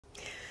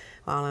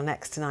Well,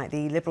 next tonight,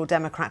 the Liberal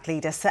Democrat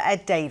leader Sir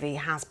Ed Davey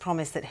has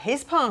promised that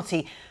his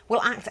party will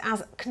act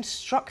as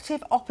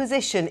constructive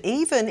opposition,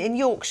 even in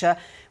Yorkshire,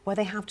 where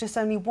they have just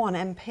only one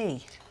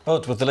MP.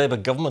 But with the Labour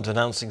government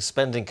announcing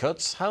spending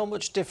cuts, how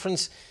much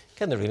difference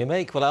can they really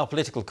make? Well, our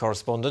political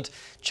correspondent,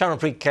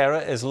 Charanpreet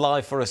Kera, is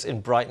live for us in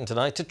Brighton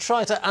tonight to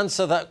try to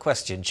answer that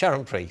question.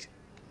 Charanpreet.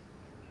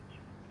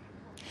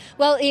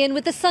 Well, Ian,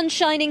 with the sun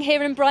shining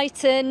here in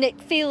Brighton, it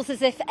feels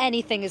as if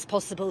anything is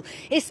possible,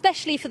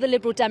 especially for the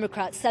Liberal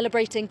Democrats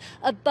celebrating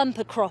a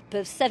bumper crop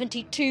of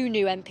 72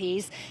 new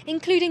MPs,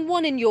 including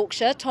one in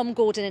Yorkshire, Tom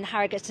Gordon in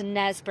Harrogate and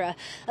Knaresborough.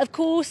 Of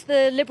course,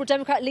 the Liberal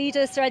Democrat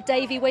leader, Sir Ed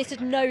Davey,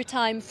 wasted no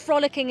time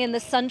frolicking in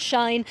the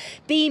sunshine,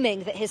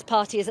 beaming that his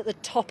party is at the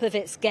top of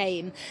its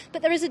game.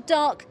 But there is a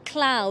dark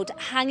cloud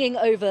hanging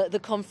over the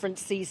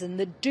conference season,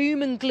 the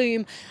doom and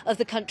gloom of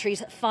the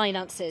country's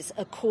finances,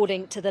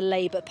 according to the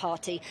Labour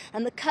Party,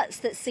 and the cuts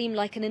that seem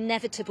like an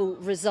inevitable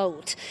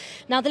result.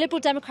 Now, the Liberal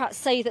Democrats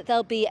say that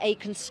there'll be a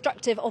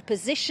constructive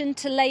opposition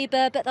to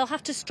Labour, but they'll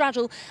have to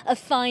straddle a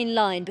fine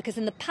line because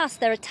in the past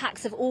their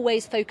attacks have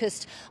always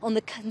focused on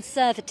the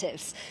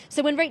Conservatives.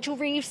 So when Rachel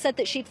Reeves said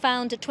that she'd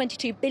found a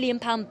 £22 billion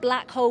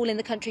black hole in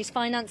the country's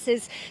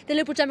finances, the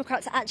Liberal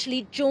Democrats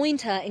actually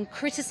joined her in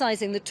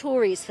criticising the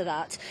Tories for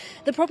that.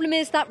 The problem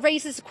is that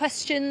raises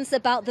questions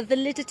about the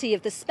validity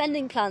of the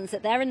spending plans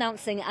that they're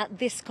announcing at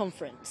this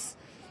conference.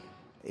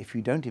 If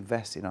you don't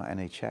invest in our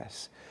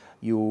NHS,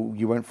 you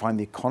won't find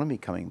the economy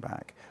coming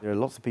back. There are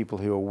lots of people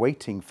who are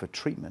waiting for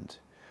treatment,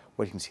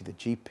 waiting to see the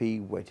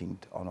GP, waiting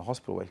on a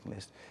hospital waiting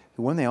list,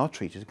 who when they are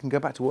treated can go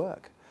back to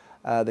work.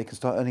 They can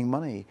start earning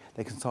money,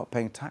 they can start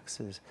paying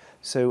taxes.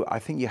 So I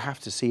think you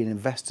have to see an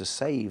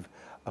investor-save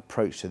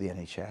approach to the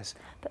NHS.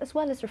 But as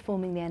well as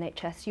reforming the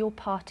NHS, your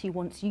party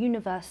wants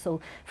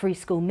universal free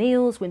school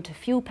meals, winter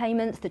fuel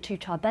payments, the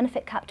two-child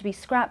benefit cap to be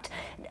scrapped.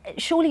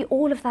 Surely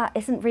all of that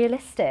isn't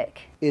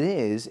realistic. It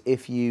is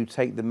if you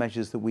take the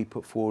measures that we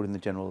put forward in the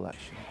general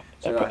election.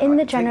 In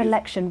the general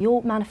election,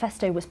 your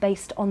manifesto was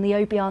based on the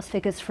OBR's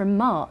figures from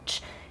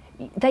March.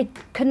 They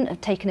couldn't have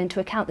taken into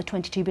account the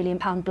 £22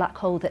 billion black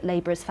hole that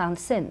Labour has found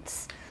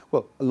since.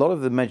 Well, a lot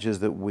of the measures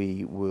that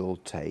we will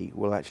take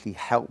will actually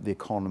help the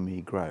economy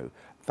grow.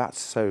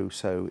 That's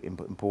so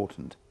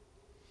important.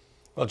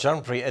 Well,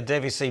 Charanpreet, Ed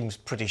Davey seems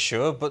pretty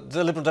sure, but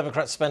the Liberal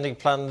Democrats' spending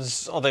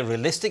plans, are they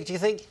realistic, do you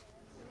think?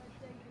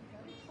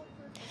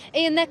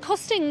 Ian, their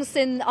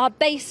costings are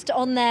based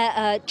on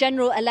their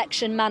general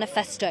election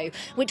manifesto,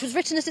 which was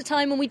written at a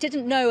time when we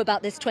didn't know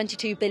about this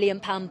 £22 billion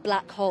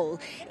black hole.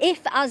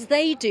 If, as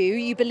they do,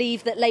 you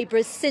believe that Labour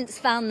has since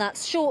found that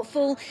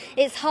shortfall,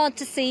 it's hard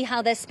to see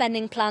how their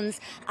spending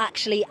plans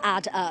actually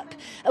add up.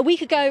 A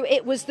week ago,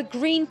 it was the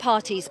Green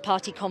Party's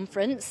party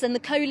conference, and the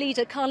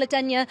co-leader, Carla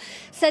Denyer,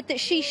 said that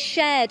she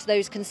shared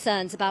those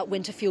concerns about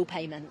winter fuel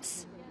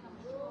payments.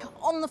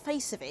 On the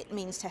face of it,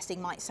 means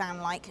testing might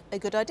sound like a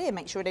good idea.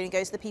 Make sure it only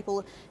goes to the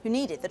people who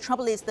need it. The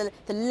trouble is the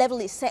level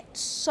is set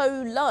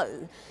so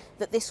low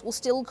that this will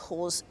still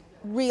cause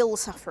real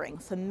suffering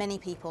for many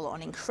people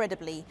on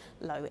incredibly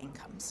low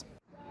incomes.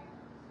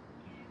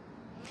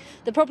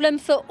 The problem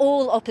for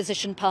all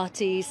opposition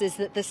parties is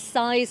that the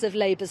size of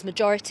Labour's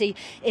majority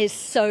is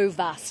so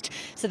vast.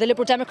 So the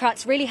Liberal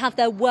Democrats really have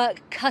their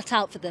work cut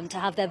out for them to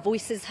have their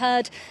voices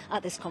heard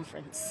at this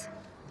conference.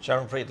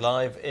 Charanpreet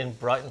live in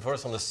Brighton for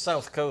us on the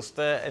south coast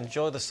there.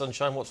 Enjoy the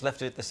sunshine, what's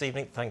left of it this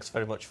evening. Thanks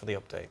very much for the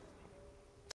update.